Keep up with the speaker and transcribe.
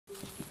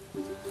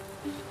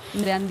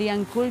In the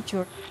Andean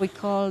culture, we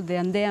call the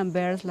Andean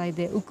birds like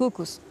the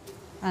ukukus,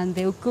 and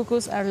the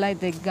ukukus are like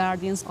the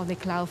guardians of the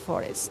cloud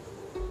forest.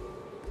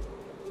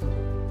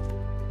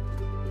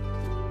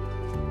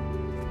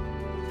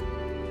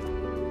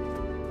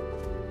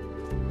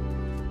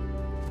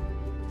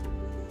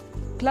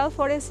 Cloud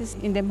forest is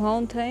in the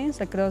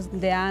mountains across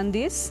the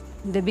Andes,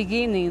 the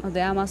beginning of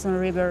the Amazon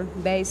River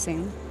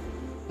basin.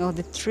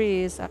 The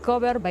trees are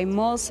covered by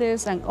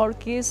mosses and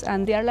orchids,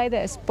 and they are like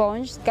a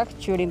sponge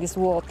capturing this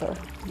water,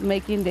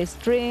 making the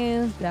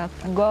streams that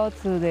go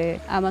to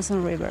the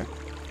Amazon River.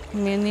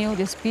 Many of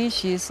the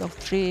species of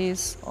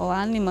trees or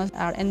animals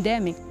are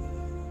endemic.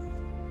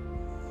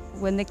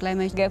 When the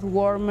climate gets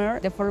warmer,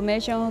 the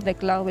formation of the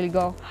cloud will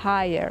go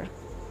higher.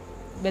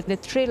 But the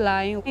tree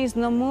line is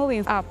not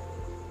moving up,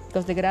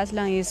 because the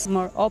grassland is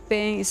more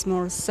open, it's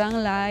more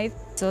sunlight,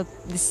 so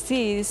the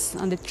seeds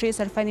and the trees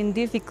are finding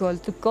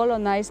difficult to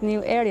colonize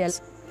new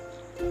areas.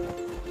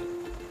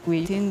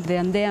 We think the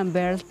Andean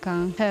birds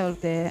can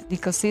help the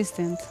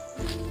ecosystem.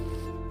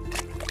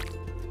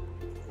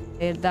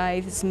 Their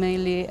diet is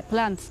mainly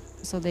plants,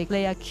 so they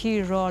play a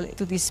key role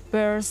to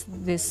disperse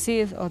the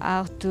seeds of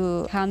up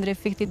to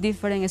 150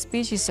 different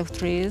species of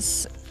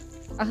trees.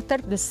 After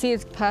the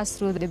seeds pass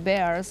through the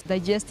bear's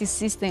digestive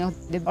system,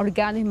 the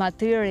organic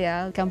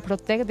material can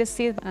protect the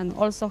seed and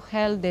also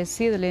help the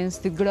seedlings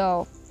to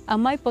grow.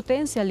 And might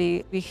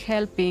potentially be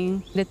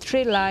helping the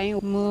tree line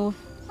move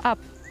up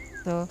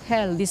to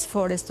help this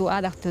forest to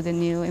adapt to the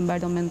new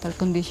environmental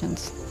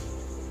conditions.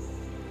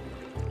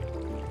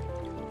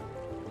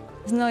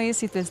 It's not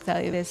easy to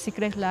study the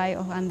secret life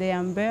of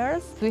Andean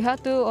bears. We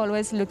have to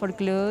always look for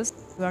clues.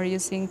 We are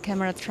using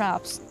camera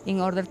traps in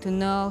order to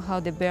know how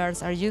the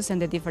bears are using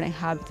the different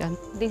habitats.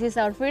 This is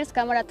our first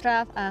camera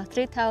trap at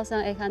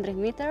 3,800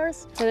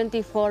 meters,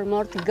 74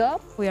 more to go.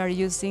 We are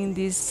using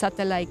these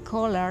satellite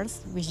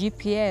collars with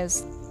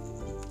GPS.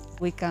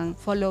 We can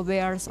follow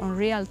bears on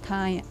real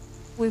time.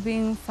 We've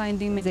been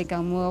finding they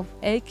can move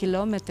 8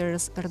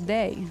 kilometers per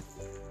day.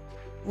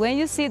 When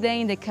you see them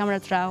in the camera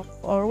trap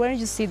or when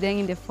you see them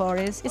in the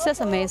forest, it's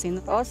just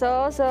amazing.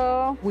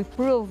 Also, we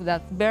prove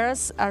that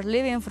bears are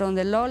living from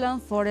the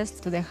lowland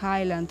forest to the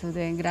highland, to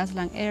the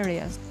grassland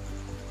areas.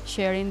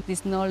 Sharing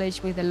this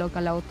knowledge with the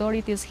local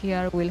authorities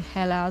here will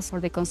help us for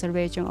the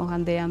conservation of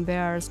Andean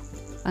bears,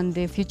 and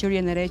the future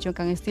generation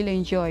can still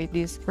enjoy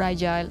this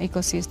fragile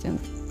ecosystem.